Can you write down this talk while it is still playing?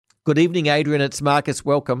Good evening, Adrian. It's Marcus.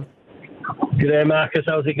 Welcome. Good day, Marcus.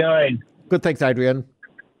 How's it going? Good, thanks, Adrian.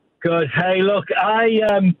 Good. Hey, look, I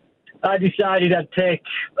decided I'd take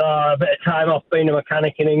a bit of time off being a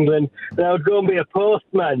mechanic in England, and I would go and be a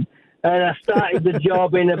postman. And I started the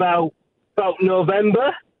job in about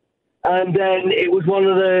November, and then it was one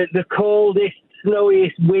of the coldest,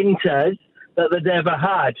 snowiest winters that they'd ever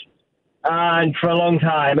had, and for a long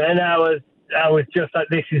time. And I was just like,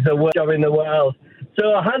 this is the worst job in the world.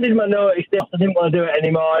 So I handed my notice in. I didn't want to do it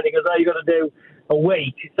anymore. And he goes, you got to do a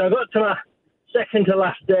week. So I got to my second to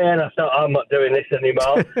last day, and I thought, I'm not doing this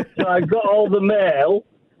anymore. So I got all the mail,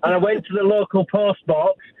 and I went to the local post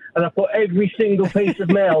box, and I put every single piece of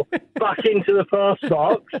mail back into the post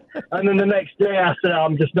box. And then the next day I said,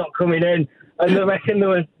 I'm just not coming in. And I reckon there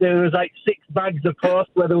was like 6 bags of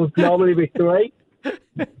post where there would normally be 3.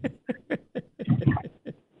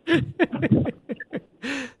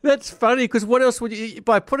 That's funny, because what else would you,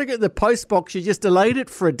 by putting it in the post box, you just delayed it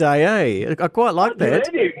for a day, eh? I quite like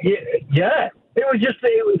that. Yeah.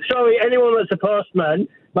 Sorry, anyone that's a postman,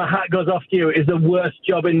 my hat goes off to you. It is the worst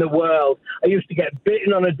job in the world. I used to get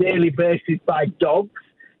bitten on a daily basis by dogs.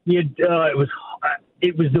 It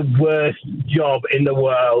was the worst job in the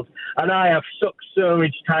world. And I have sucked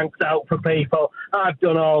sewage tanks out for people. I've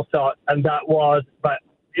done all sorts, and but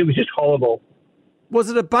it was just horrible. Was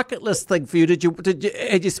it a bucket list thing for you?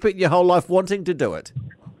 Had you spent your whole life wanting to do it?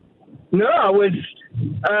 No, I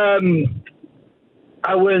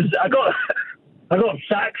got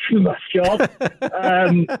sacked from my job,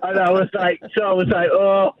 and I was like,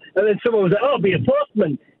 oh, and then someone was like, oh, be a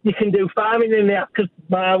postman. You can do farming in the afternoon,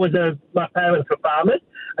 because my parents were farmers,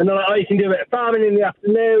 and they're like, oh, you can do a bit of farming in the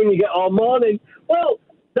afternoon, you get all morning. Well,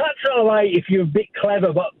 that's all right if you're a bit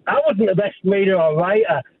clever, but I wasn't the best reader or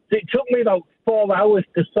writer, so it took me about 4 hours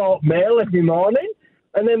to sort mail every morning,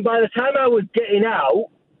 and then by the time I was getting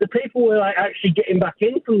out, the people were like actually getting back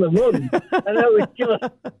in from the run, and that was just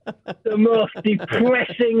the most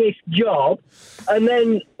depressingest job. And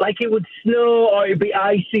then like it would snow or it'd be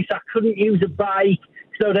icy, so I couldn't use a bike,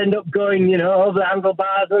 so I'd end up going, over the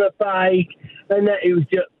handlebars on a bike, and it was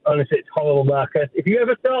just, honestly, it's horrible, Marcus. If you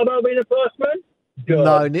ever thought about being a postman, go.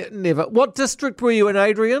 No, never. What district were you in,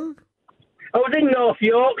 Adrian? I was in North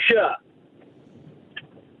Yorkshire,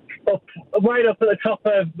 right up at the top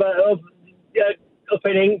of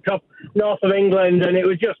top north of England, and it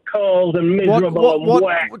was just cold and miserable and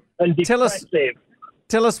wet and depressive.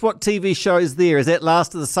 Tell us what TV show is there. Is that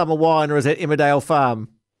Last of the Summer Wine, or is that Emmerdale Farm?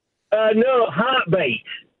 No, Heartbeat.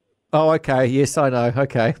 Oh, okay. Yes, I know.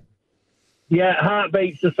 Okay. Yeah,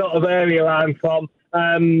 Heartbeat's the sort of area I'm from.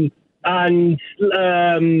 What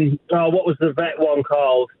was the vet one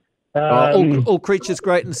called? All Creatures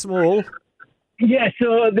Great and Small. Yeah,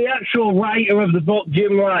 so the actual writer of the book,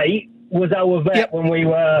 Jim Wright, was our vet when we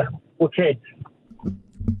were kids.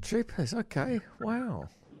 Jeepers, okay, wow.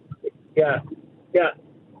 Yeah.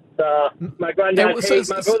 So my granddad,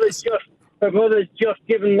 my brother's just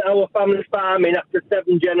given our family farming after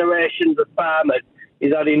 7 generations of farmers.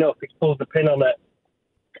 He's had enough. He's pulled the pin on it.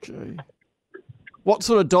 Gee. What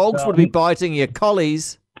sort of dogs would be biting you?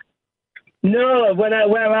 Collies? No, where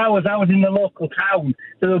I was in the local town.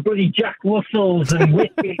 There were bloody Jack Russells and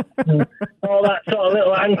Whippets and all that sort of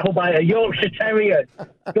little ankle biter. Yorkshire Terrier.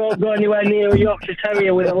 Don't go anywhere near a Yorkshire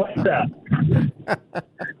Terrier with a letter.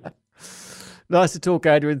 Nice to talk,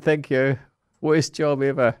 Adrian. Thank you. Worst job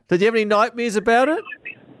ever. Did you have any nightmares about it?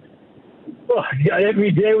 Oh, every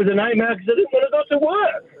day was a nightmare because I didn't want to go to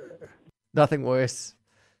work. Nothing worse.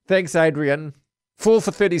 Thanks, Adrian. 4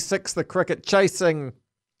 for 36, the cricket chasing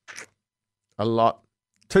a lot.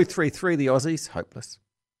 2-3-3, the Aussies. Hopeless.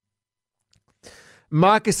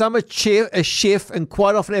 Marcus, I'm a chef and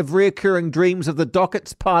quite often have reoccurring dreams of the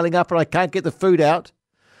dockets piling up and I can't get the food out.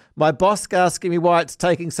 My boss asking me why it's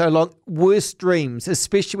taking so long. Worst dreams,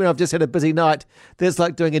 especially when I've just had a busy night. There's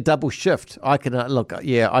like doing a double shift. I can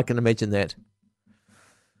imagine that.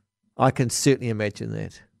 I can certainly imagine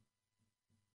that.